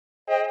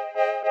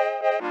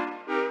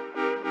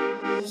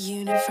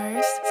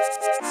Universe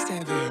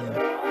 7.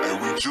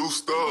 And we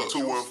juiced up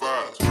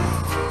 215.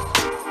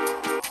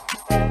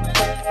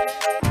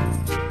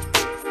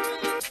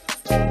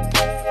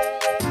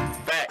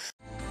 Facts.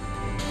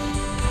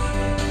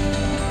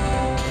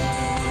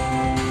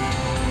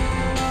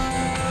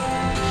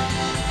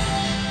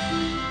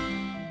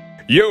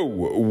 Yo,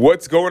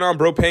 what's going on,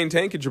 bro? Pain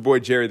Tank? It's your boy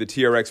Jerry, the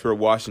TR Expert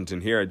Washington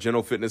here at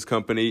General Fitness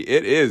Company.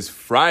 It is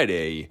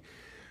Friday,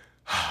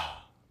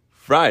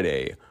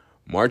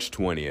 March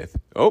 20th.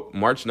 Oh,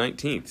 March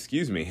 19th.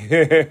 Excuse me.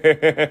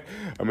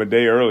 I'm a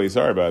day early.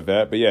 Sorry about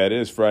that. But yeah, it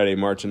is Friday,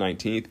 March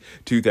 19th,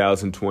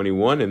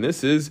 2021. And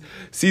this is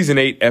Season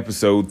 8,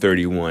 Episode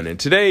 31. And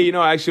today,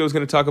 actually I was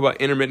going to talk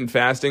about intermittent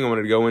fasting. I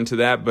wanted to go into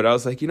that. But I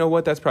was like, you know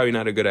what? That's probably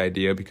not a good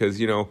idea because,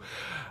 it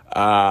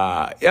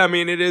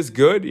is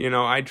good.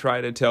 I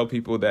try to tell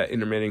people that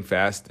intermittent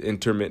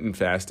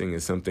fasting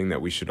is something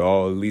that we should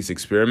all at least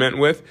experiment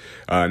with.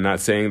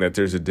 Not saying that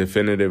there's a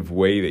definitive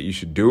way that you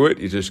should do it.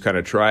 You just kind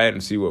of try it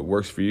and see what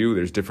works for you.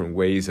 There's different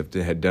ways. I've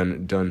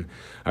done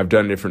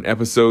different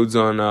episodes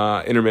on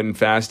intermittent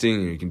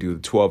fasting. You can do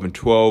the 12 and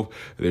 12.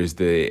 There's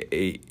the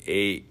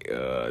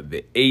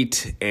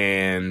 8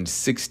 and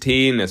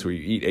 16. That's where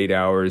you eat 8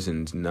 hours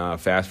and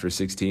fast for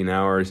 16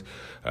 hours.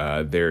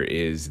 There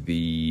is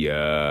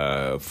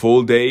the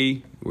full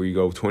day where you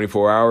go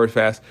 24 hours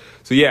fast.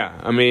 So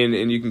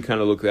and you can kind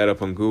of look that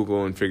up on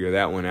Google and figure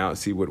that one out,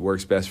 see what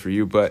works best for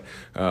you. But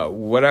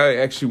what I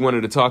actually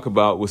wanted to talk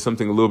about was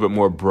something a little bit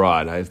more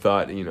broad. I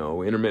thought,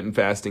 intermittent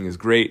fasting is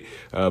great,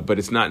 but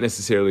it's not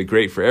necessarily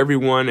great for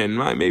everyone, and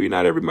maybe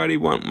not everybody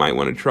might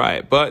want to try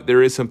it. But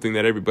there is something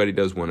that everybody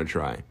does want to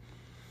try: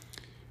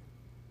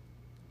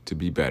 to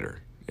be better.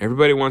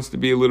 Everybody wants to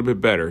be a little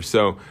bit better.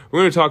 So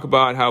we're going to talk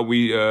about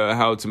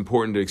how it's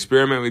important to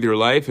experiment with your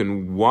life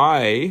and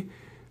why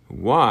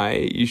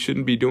you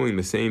shouldn't be doing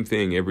the same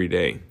thing every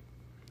day.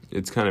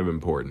 It's kind of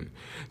important.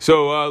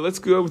 So let's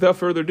go without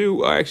further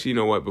ado. Actually, you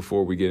know what?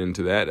 Before we get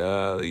into that,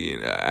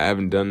 I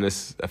haven't done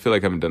this. I feel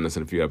like I haven't done this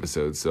in a few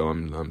episodes, so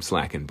I'm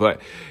slacking. But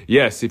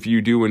yes, if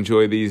you do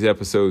enjoy these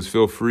episodes,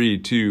 feel free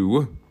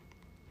to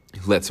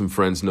let some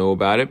friends know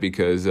about it,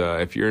 because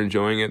if you're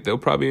enjoying it, they'll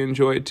probably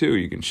enjoy it too.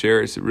 You can share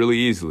it really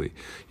easily.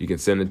 You can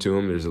send it to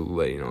them. There's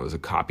a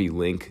copy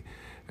link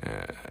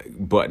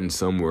button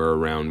somewhere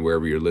around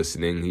wherever you're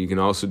listening. You can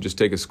also just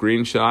take a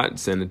screenshot,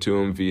 send it to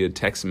them via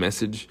text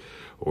message,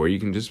 or you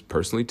can just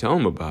personally tell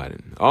them about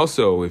it.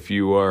 Also, if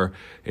you are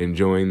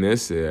enjoying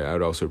this, I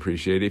would also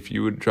appreciate it if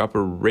you would drop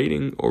a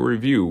rating or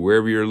review.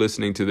 Wherever you're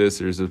listening to this,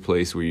 there's a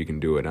place where you can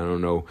do it. I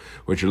don't know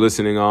what you're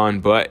listening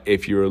on, but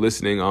if you're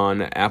listening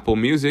on Apple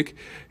Music,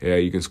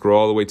 you can scroll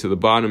all the way to the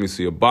bottom. You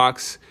see a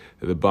box.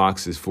 The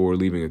box is for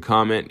leaving a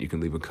comment. You can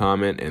leave a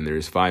comment, and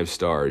there's 5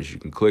 stars. You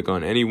can click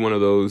on any one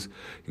of those.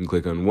 You can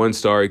click on 1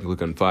 star. You can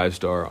click on 5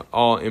 star.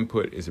 All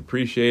input is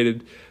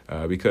appreciated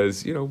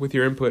because, with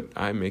your input,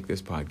 I make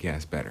this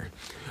podcast better.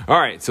 All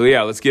right, so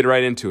let's get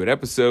right into it.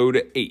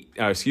 Episode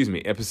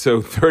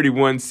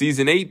 31,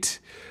 Season 8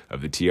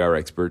 of the TR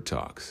Expert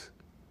Talks.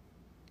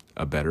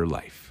 A Better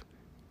Life.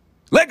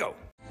 Let go!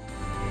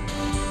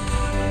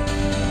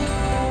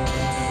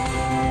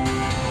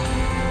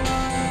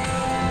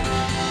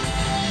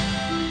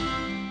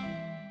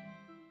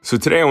 So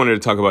today I wanted to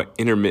talk about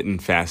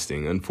intermittent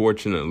fasting. Not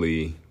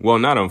unfortunately,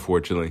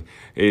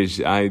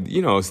 I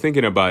was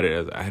thinking about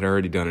it. I had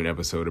already done an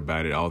episode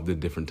about it, all the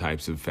different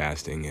types of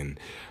fasting, and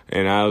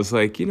I was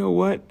like, you know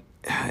what?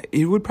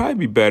 It would probably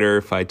be better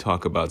if I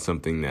talk about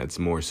something that's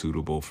more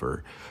suitable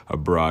for a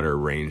broader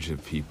range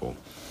of people.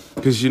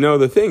 Because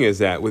the thing is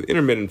that with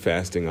intermittent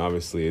fasting,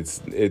 obviously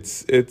it's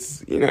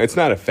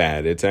not a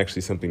fad. It's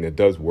actually something that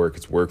does work.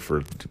 It's worked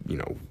for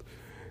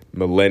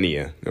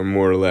millennia, or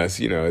more or less.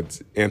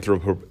 It's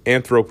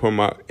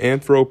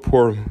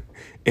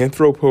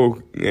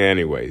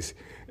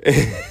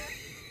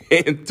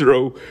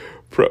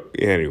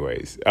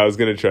anyways, I was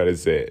gonna try to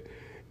say it.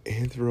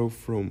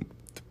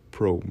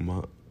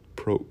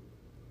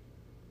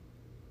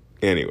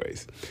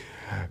 Anyways,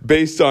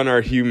 based on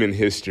our human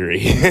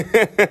history.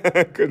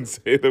 I couldn't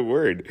say the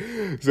word.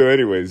 So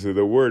anyways,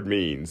 the word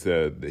means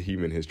the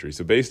human history.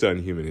 So based on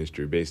human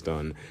history, based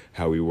on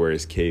how we were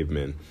as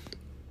cavemen,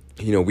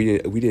 we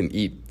didn't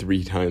eat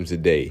 3 times a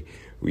day.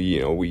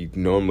 We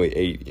normally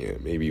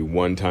ate maybe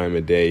 1 time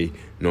a day,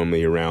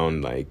 normally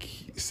around 10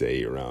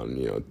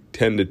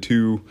 to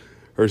 2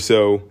 or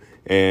so,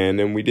 and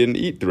then we didn't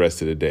eat the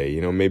rest of the day.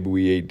 Maybe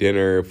we ate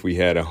dinner if we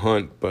had a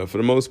hunt, but for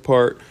the most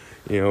part,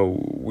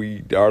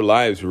 our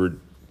lives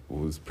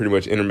was pretty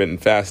much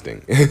intermittent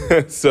fasting.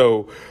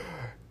 So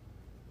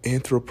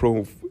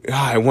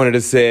I wanted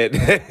to say it.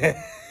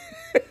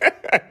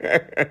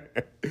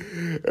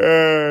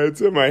 It's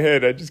in my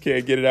head. I just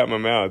can't get it out my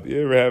mouth.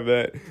 You ever have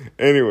that?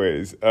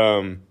 Anyways,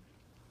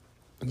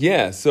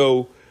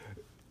 so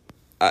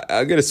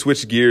I got to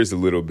switch gears a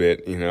little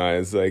bit.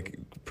 It's like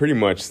pretty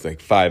much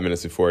 5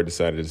 minutes before I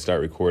decided to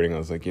start recording, I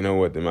was like, you know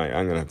what, I'm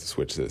going to have to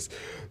switch this.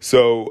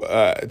 So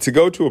to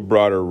go to a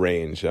broader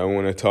range, I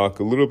want to talk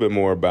a little bit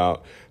more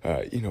about,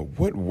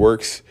 what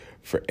works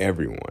for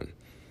everyone.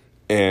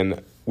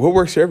 And what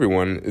works for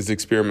everyone is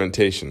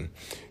experimentation.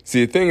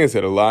 See, the thing is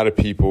that a lot of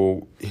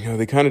people,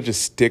 they kind of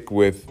just stick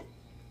with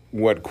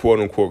what quote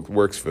unquote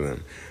works for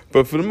them.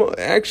 But for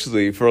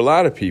a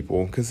lot of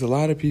people, because a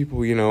lot of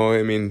people,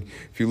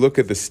 if you look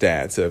at the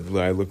stats,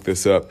 I looked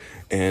this up,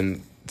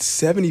 and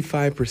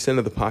 75%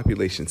 of the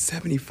population,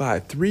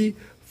 75,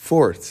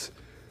 three-fourths.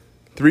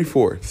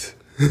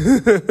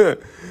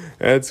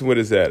 That's, what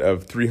is that,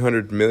 of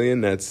 300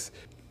 million? That's,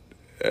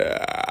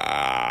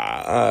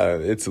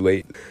 it's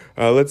late.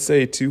 Let's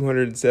say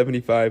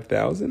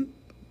 275,000?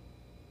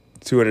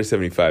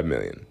 275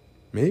 million.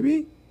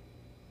 Maybe?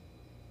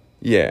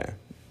 Yeah,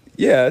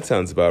 that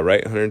sounds about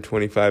right.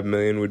 125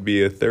 million would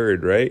be a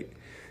third, right?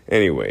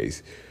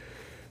 Anyways,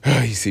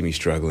 you see me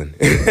struggling.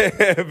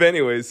 But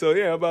anyways, so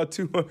yeah,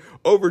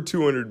 over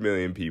 200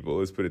 million people.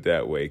 Let's put it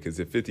that way, because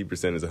if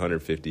 50% is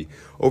 150,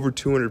 over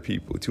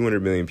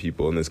 200 million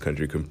people in this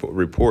country can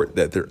report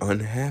that they're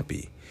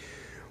unhappy.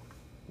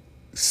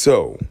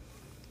 So,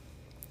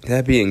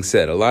 that being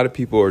said, a lot of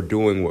people are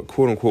doing what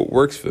quote unquote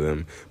works for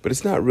them, but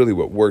it's not really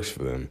what works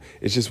for them.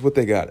 It's just what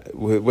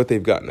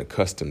they've gotten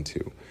accustomed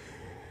to.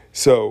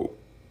 So,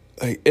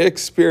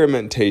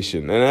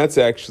 experimentation, and that's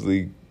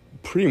actually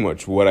pretty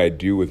much what I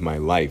do with my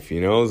life,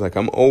 It's like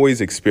I'm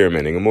always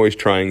experimenting. I'm always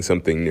trying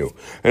something new.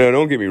 And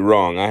don't get me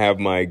wrong, I have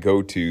my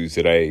go-tos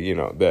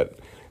that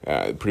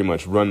pretty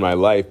much run my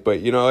life.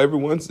 But, every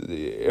once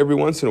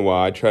in a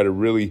while, I try to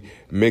really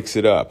mix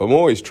it up. I'm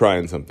always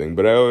trying something,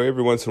 but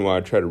every once in a while,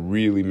 I try to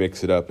really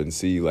mix it up and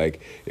see,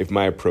 if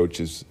my approach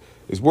is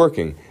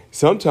working.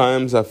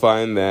 Sometimes I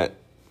find that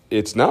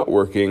it's not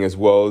working as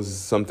well as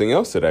something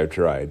else that I've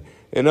tried.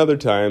 And other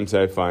times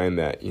I find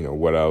that,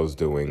 what I was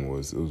doing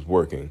was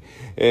working.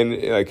 And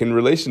in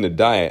relation to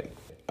diet,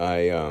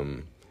 I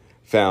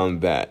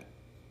found that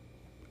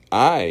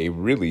I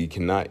really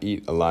cannot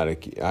eat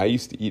I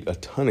used to eat a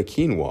ton of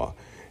quinoa,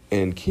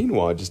 and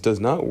quinoa just does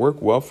not work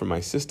well for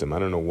my system. I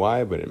don't know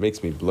why, but it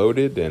makes me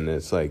bloated, and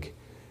it's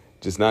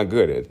just not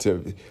good.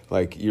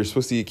 You're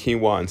supposed to eat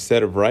quinoa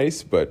instead of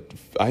rice, but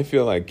I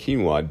feel like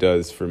quinoa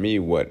does for me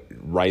what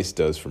rice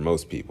does for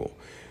most people.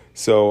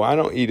 So I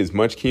don't eat as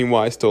much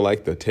quinoa. I still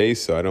like the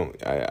taste, so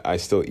I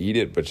still eat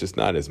it, but just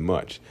not as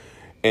much.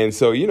 And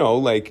so,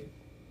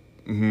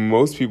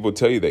 most people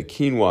tell you that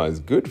quinoa is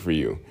good for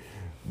you,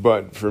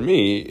 but for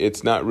me,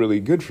 it's not really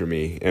good for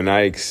me. And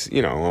I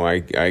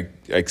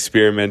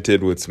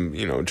experimented with some,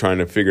 trying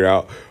to figure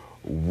out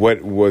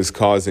what was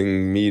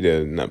causing me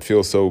to not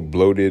feel so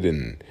bloated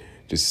and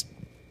just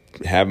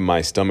have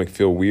my stomach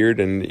feel weird.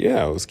 And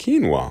yeah, it was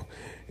quinoa.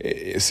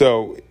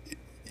 So,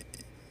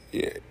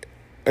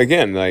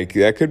 again,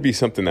 that could be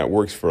something that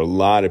works for a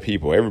lot of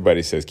people.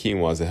 Everybody says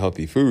quinoa is a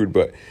healthy food,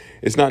 but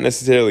it's not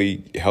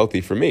necessarily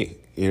healthy for me,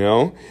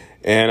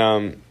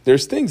 And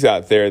there's things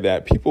out there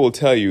that people will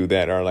tell you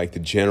that are the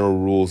general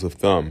rules of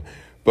thumb.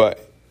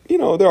 But,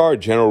 there are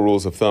general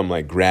rules of thumb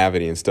like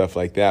gravity and stuff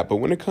like that. But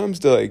when it comes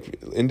to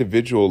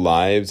individual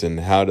lives and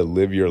how to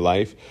live your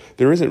life,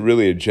 there isn't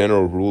really a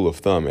general rule of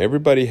thumb.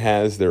 Everybody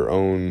has their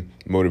own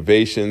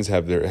motivations,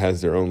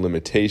 has their own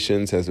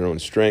limitations, has their own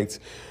strengths.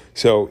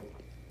 So,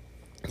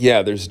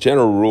 yeah, there's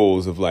general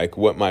rules of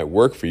what might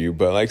work for you.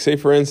 But say,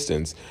 for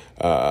instance,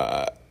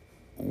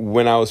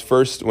 when I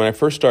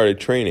first started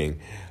training,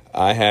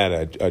 I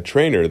had a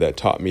trainer that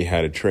taught me how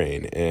to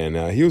train, and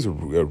he was a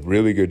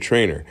really good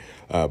trainer.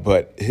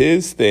 But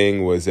his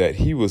thing was that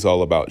he was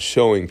all about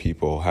showing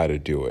people how to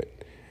do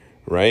it,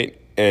 right?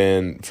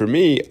 And for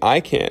me, I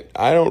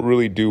don't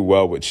really do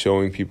well with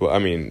showing people. I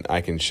mean,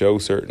 I can show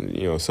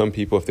some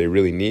people if they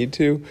really need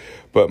to,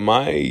 but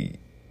my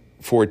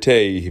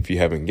forte, if you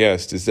haven't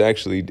guessed, is to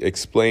actually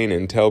explain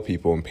and tell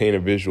people and paint a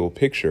visual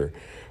picture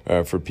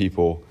for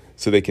people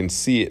so they can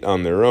see it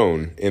on their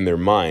own in their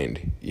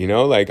mind.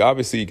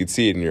 Obviously you could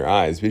see it in your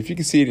eyes, but if you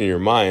can see it in your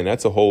mind,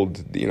 that's a whole,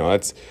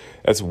 that's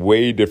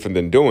way different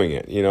than doing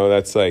it.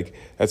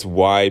 That's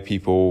why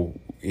people,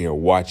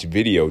 watch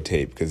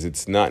videotape, because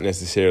it's not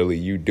necessarily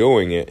you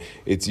doing it,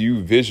 it's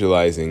you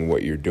visualizing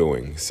what you're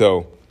doing.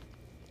 So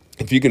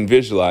if you can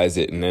visualize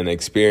it and then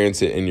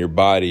experience it in your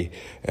body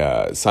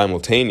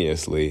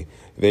simultaneously,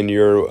 then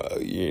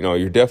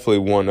you're definitely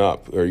one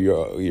up, or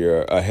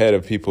you're ahead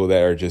of people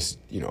that are just,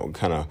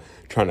 kind of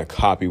trying to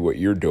copy what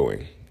you're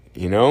doing,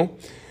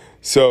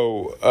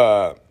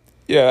 So,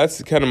 yeah,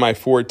 that's kind of my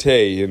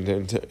forte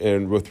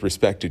and with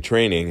respect to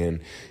training.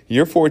 And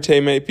your forte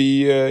might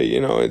be,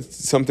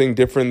 it's something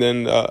different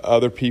than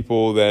other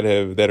people that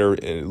are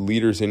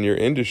leaders in your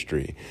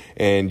industry.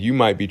 And you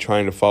might be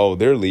trying to follow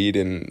their lead.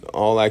 In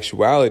all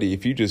actuality,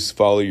 if you just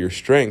follow your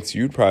strengths,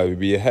 you'd probably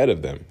be ahead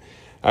of them.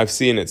 I've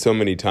seen it so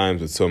many times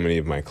with so many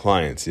of my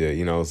clients. Yeah,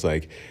 it's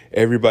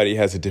everybody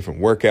has a different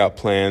workout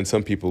plan.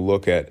 Some people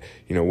look at,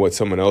 what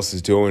someone else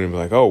is doing and be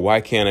like, oh,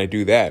 why can't I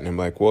do that? And I'm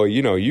like, well,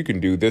 you can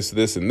do this,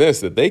 this, and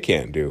this that they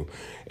can't do.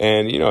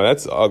 And,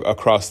 that's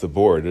across the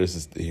board.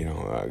 There's,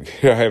 I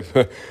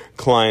have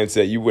clients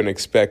that you wouldn't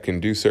expect can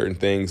do certain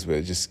things,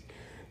 but just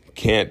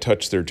can't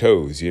touch their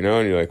toes, and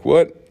you're like,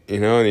 what?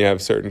 And I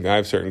have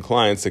certain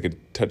clients that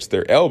could touch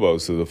their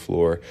elbows to the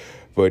floor,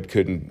 but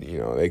couldn't,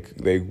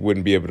 they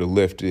wouldn't be able to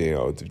lift,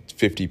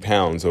 50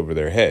 pounds over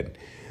their head.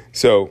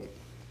 So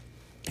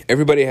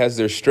everybody has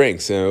their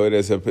strengths. So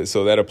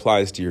that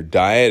applies to your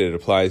diet. It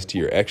applies to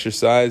your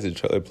exercise.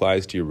 It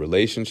applies to your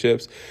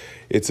relationships.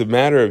 It's a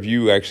matter of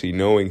you actually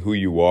knowing who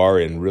you are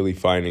and really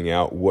finding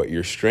out what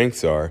your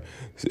strengths are,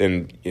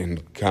 and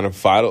kind of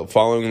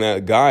following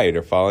that guide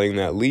or following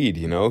that lead.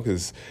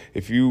 Because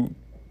if you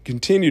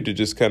continue to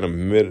just kind of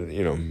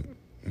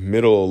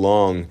middle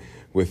along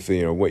with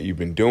what you've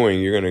been doing,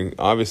 you're going to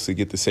obviously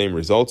get the same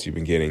results you've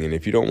been getting. And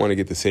if you don't want to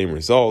get the same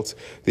results,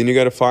 then you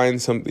got to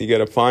find something. You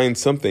got to find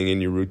something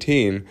in your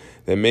routine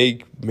that may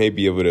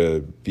be able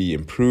to be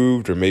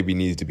improved, or maybe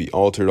needs to be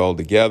altered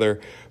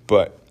altogether.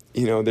 But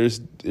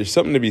there's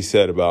something to be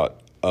said about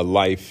a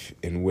life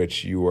in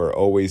which you are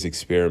always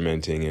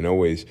experimenting and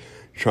always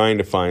trying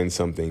to find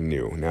something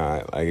new.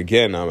 Now,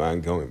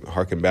 I'm going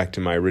harken back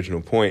to my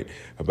original point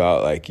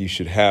about you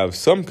should have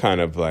some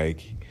kind of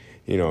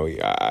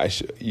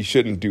you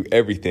shouldn't do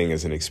everything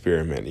as an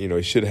experiment.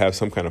 You should have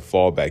some kind of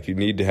fallback. You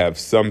need to have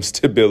some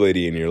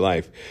stability in your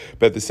life.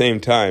 But at the same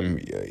time,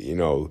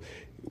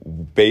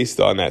 based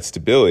on that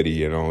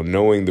stability,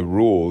 knowing the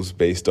rules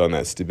based on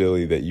that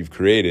stability that you've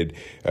created,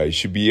 you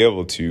should be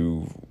able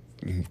to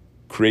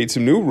create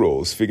some new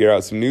rules, figure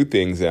out some new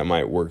things that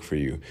might work for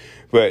you.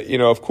 But,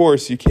 of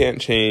course, you can't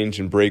change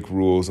and break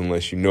rules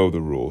unless you know the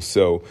rules.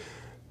 So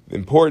the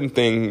important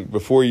thing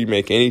before you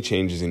make any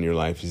changes in your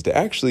life is to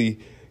actually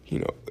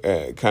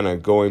kind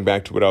of going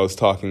back to what I was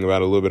talking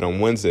about a little bit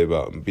on Wednesday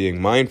about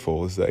being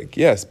mindful. Is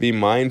yes, be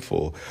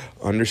mindful.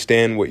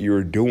 Understand what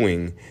you're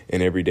doing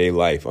in everyday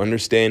life.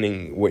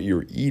 Understanding what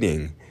you're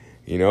eating.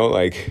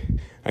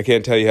 I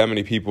can't tell you how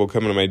many people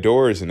come to my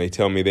doors and they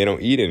tell me they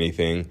don't eat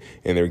anything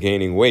and they're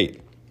gaining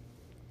weight.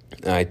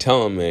 And I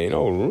tell them,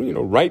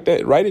 write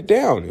it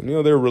down.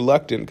 And, they're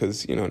reluctant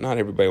because, not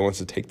everybody wants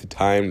to take the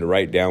time to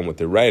write down what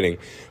they're writing.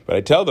 But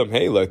I tell them,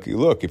 hey, look,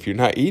 if you're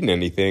not eating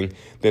anything,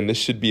 then this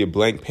should be a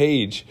blank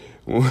page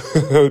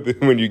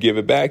when you give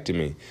it back to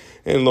me.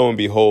 And lo and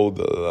behold,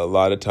 a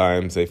lot of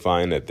times they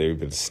find that they've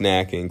been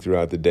snacking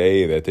throughout the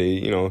day, that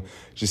they,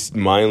 just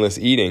mindless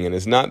eating. And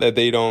it's not that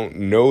they don't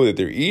know that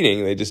they're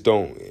eating. They just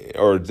don't,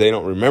 or they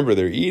don't remember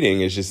they're eating.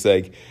 It's just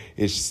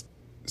it's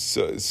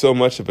so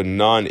much of a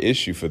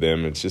non-issue for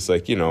them. It's just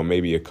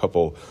maybe a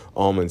couple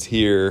almonds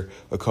here,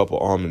 a couple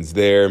almonds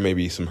there,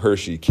 maybe some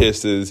Hershey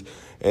Kisses.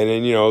 And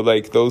then,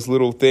 those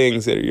little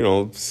things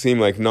that, seem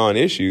like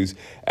non-issues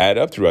add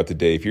up throughout the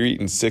day. If you're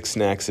eating 6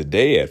 snacks a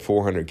day at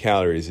 400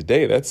 calories a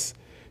day, that's,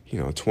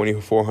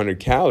 2,400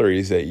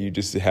 calories that you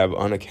just have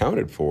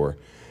unaccounted for.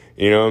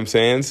 You know what I'm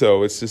saying?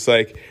 So it's just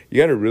you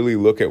got to really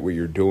look at what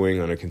you're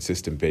doing on a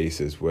consistent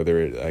basis, whether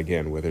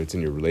it's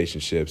in your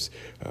relationships,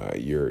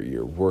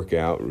 your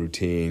workout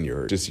routine,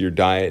 your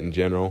diet in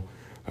general.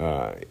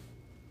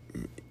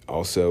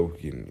 Also,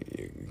 you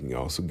can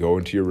also go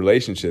into your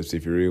relationships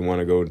if you really want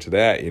to go into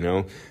that,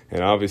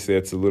 And obviously,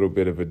 that's a little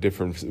bit of a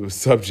different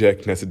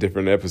subject, and that's a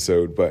different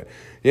episode. But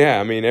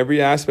yeah,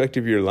 every aspect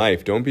of your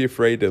life, don't be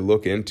afraid to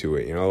look into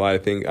it. I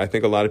think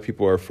a lot of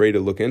people are afraid to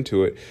look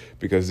into it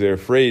because they're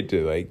afraid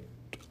to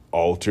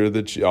alter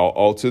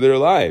their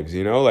lives,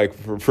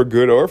 for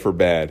good or for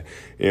bad.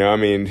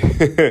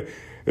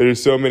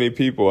 There's so many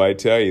people, I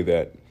tell you,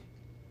 that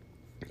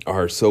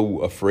are so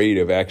afraid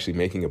of actually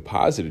making a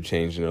positive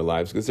change in their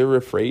lives because they're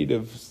afraid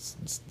of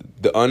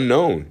the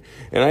unknown.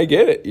 And I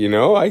get it,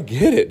 I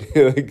get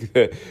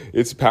it.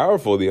 It's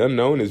powerful. The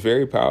unknown is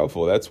very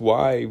powerful. That's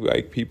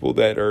why people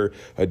that are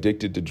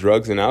addicted to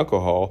drugs and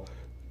alcohol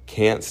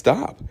can't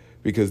stop,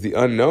 because the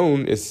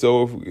unknown is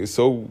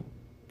so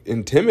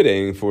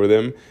intimidating for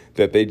them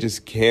that they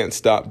just can't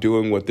stop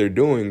doing what they're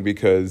doing,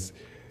 because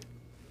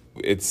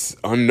it's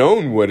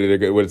unknown what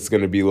it's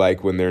going to be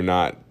like when they're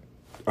not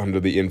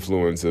under the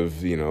influence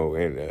of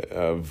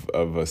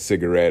of a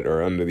cigarette,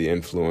 or under the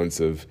influence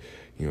of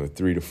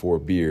 3 to 4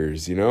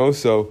 beers.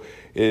 So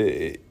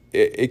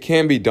it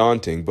can be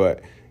daunting,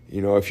 but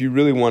if you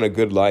really want a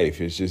good life,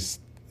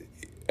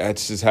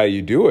 that's just how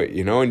you do it,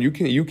 and you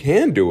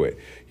can do it.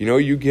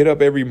 You get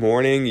up every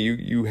morning,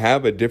 you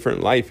have a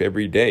different life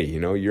every day.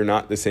 You're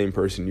not the same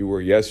person you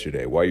were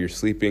yesterday. While you're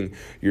sleeping,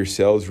 your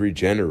cells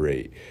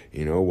regenerate.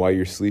 While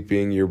you're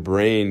sleeping, your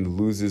brain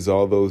loses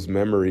all those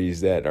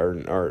memories that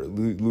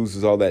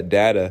loses all that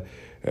data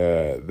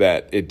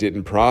that it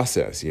didn't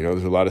process.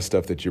 There's a lot of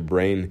stuff that your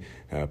brain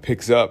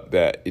picks up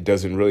that it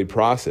doesn't really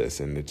process,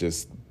 and it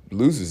just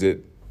loses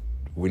it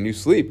when you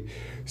sleep.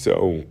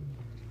 So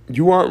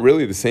you aren't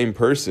really the same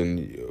person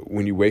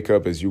when you wake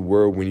up as you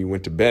were when you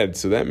went to bed.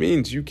 So that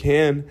means you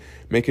can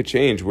make a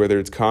change, whether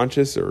it's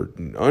conscious or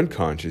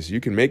unconscious. You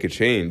can make a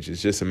change.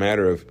 It's just a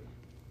matter of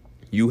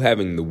you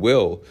having the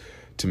will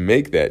to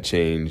make that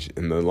change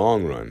in the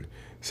long run.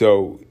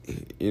 So,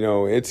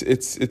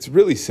 it's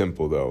really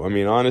simple, though.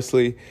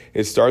 Honestly,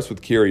 it starts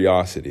with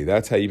curiosity.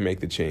 That's how you make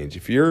the change.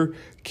 If you're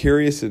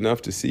curious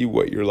enough to see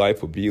what your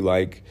life will be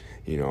like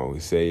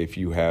Say if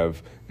you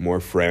have more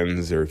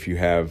friends, or if you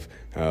have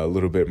a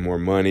little bit more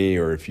money,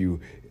 or if you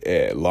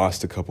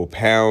lost a couple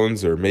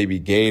pounds, or maybe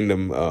gained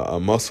a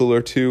muscle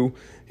or two,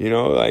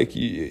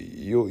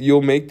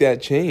 you'll make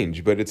that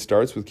change. But it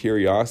starts with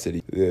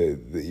curiosity.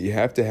 You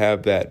have to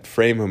have that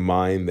frame of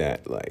mind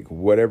that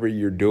whatever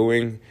you're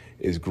doing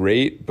is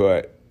great,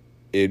 but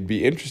it'd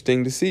be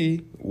interesting to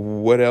see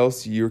what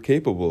else you're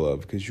capable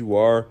of, because you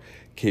are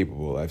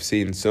capable. I've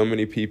seen so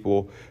many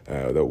people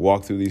that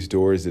walk through these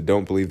doors that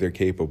don't believe they're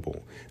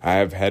capable. I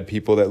have had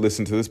people that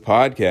listen to this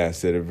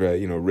podcast that have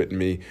written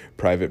me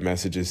private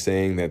messages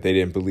saying that they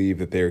didn't believe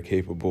that they were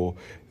capable,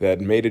 that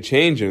made a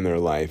change in their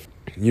life.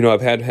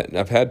 I've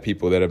had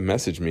people that have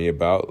messaged me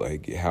about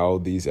how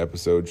these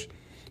episodes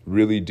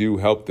really do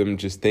help them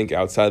just think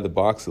outside the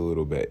box a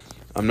little bit.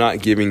 I'm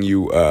not giving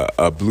you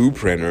a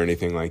blueprint or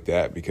anything like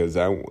that, because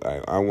I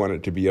want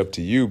it to be up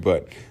to you,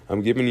 but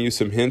I'm giving you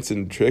some hints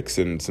and tricks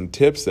and some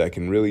tips that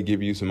can really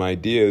give you some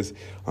ideas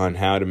on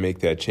how to make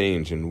that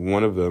change. And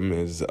one of them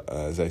is,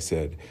 as I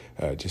said,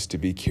 just to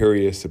be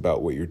curious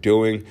about what you're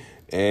doing.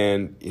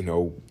 And,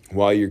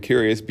 while you're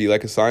curious, be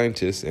like a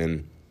scientist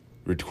and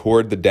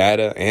record the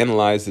data,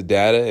 analyze the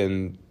data,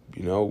 and,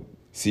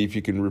 see if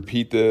you can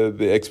repeat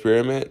the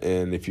experiment.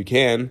 And if you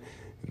can,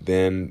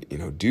 then,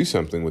 do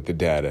something with the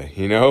data,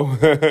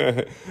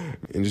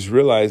 and just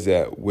realize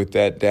that with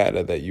that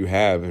data that you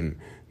have and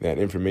that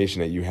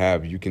information that you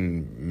have, you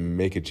can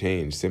make a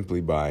change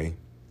simply by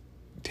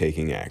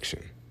taking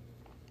action.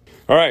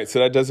 All right, so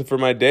that does it for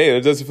my day.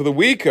 That does it for the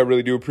week. I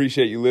really do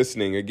appreciate you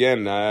listening.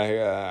 Again,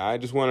 I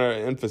just want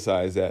to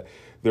emphasize that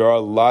there are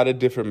a lot of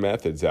different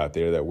methods out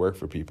there that work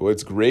for people.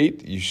 It's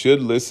great. You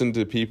should listen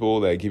to people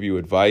that give you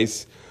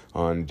advice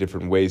on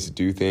different ways to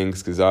do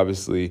things, because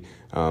obviously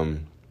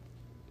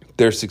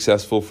they're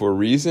successful for a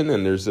reason,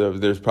 and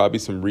there's probably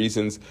some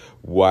reasons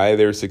why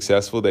they're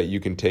successful that you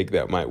can take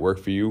that might work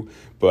for you.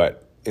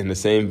 But in the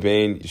same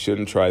vein, you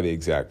shouldn't try the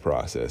exact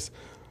process,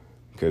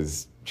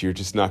 because you're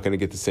just not going to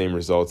get the same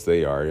results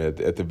they are.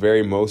 At the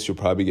very most, you'll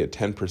probably get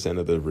 10%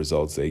 of the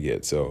results they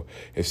get. So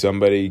if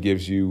somebody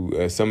gives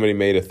you, somebody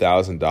made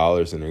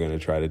 $1,000 and they're going to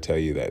try to tell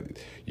you that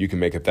you can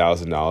make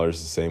 $1,000 the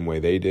same way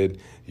they did,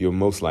 you'll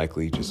most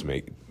likely just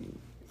make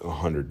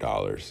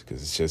 $100,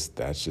 because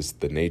that's just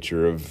the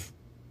nature of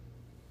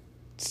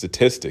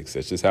statistics.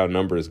 That's just how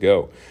numbers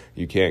go.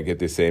 You can't get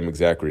the same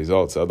exact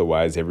results.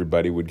 Otherwise,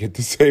 everybody would get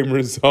the same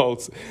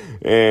results.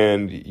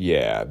 And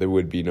there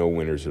would be no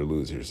winners or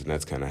losers. And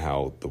that's kind of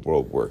how the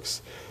world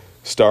works.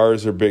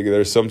 Stars are bigger.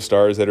 There's some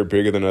stars that are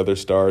bigger than other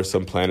stars,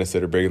 some planets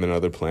that are bigger than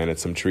other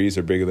planets, some trees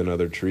are bigger than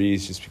other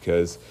trees, just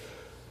because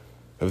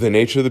of the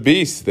nature of the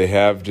beast. They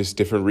have just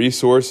different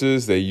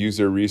resources. They use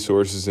their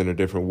resources in a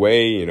different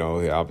way.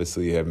 They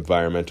obviously have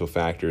environmental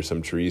factors.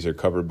 Some trees are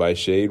covered by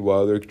shade,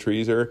 while other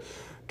trees are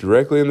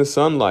directly in the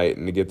sunlight,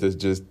 and to get this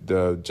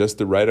just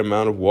the right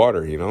amount of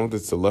water.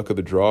 That's the luck of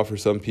the draw for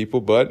some people,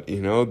 but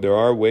there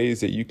are ways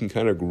that you can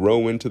kind of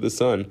grow into the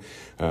sun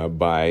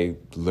by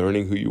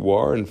learning who you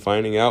are and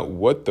finding out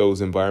what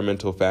those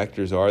environmental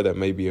factors are that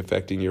may be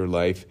affecting your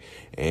life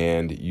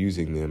and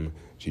using them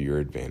to your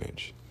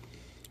advantage.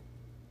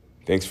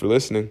 Thanks for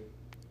listening,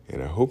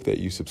 and I hope that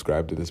you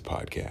subscribe to this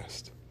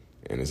podcast.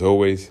 And as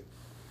always,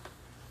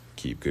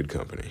 keep good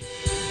company.